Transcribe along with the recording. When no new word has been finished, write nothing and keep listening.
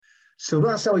So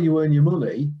that's how you earn your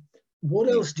money. What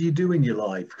Mm. else do you do in your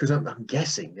life? Because I'm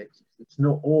guessing it's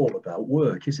not all about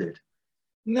work, is it?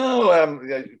 No,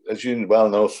 as you well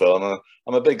know, Phil,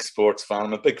 I'm a big sports fan.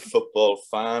 I'm a big football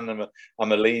fan.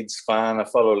 I'm a Leeds fan. I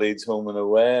follow Leeds home and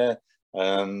away.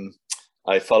 Um,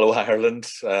 I follow Ireland.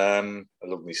 I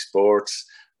love my sports.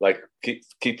 Like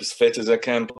keep as fit as I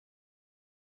can.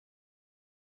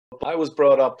 I was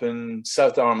brought up in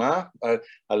South Armagh. I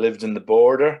lived in the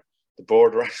border. The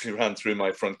border actually ran through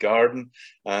my front garden.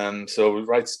 So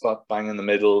right spot bang in the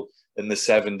middle in the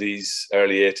 70s,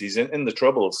 early 80s, in the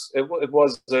Troubles. It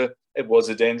was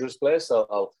a dangerous place.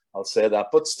 I'll say that,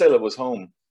 but still, it was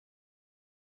home.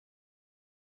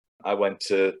 I went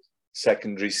to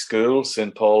secondary school,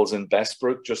 St Paul's in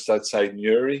Bessbrook, just outside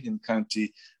Newry in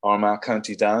County Armagh,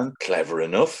 County Down. Clever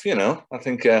enough, you know. I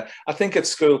think at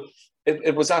school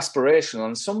it was aspirational,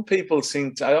 and some people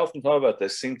seem to. I often thought about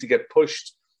this. Seem to get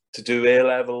pushed to do A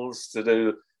levels, to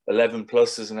do 11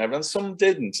 pluses, and everything. Some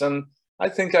didn't, and I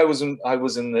think I was in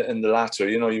the latter.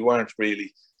 You know, you weren't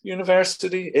really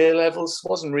university A levels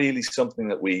wasn't really something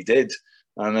that we did,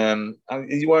 and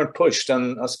you weren't pushed,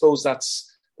 and I suppose that's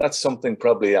something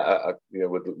probably I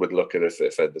would look at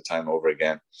if I had the time over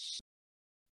again.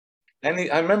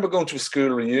 I remember going to a school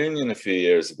reunion a few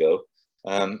years ago,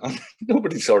 and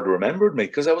nobody sort of remembered me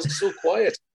because I was so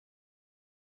quiet.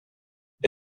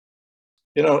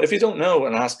 You know, if you don't know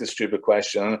and ask a stupid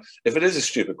question, if it is a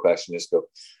stupid question, just go,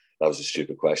 that was a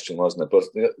stupid question, wasn't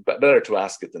it? But better to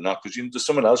ask it than not, because there's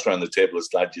someone else around the table is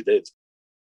glad you did.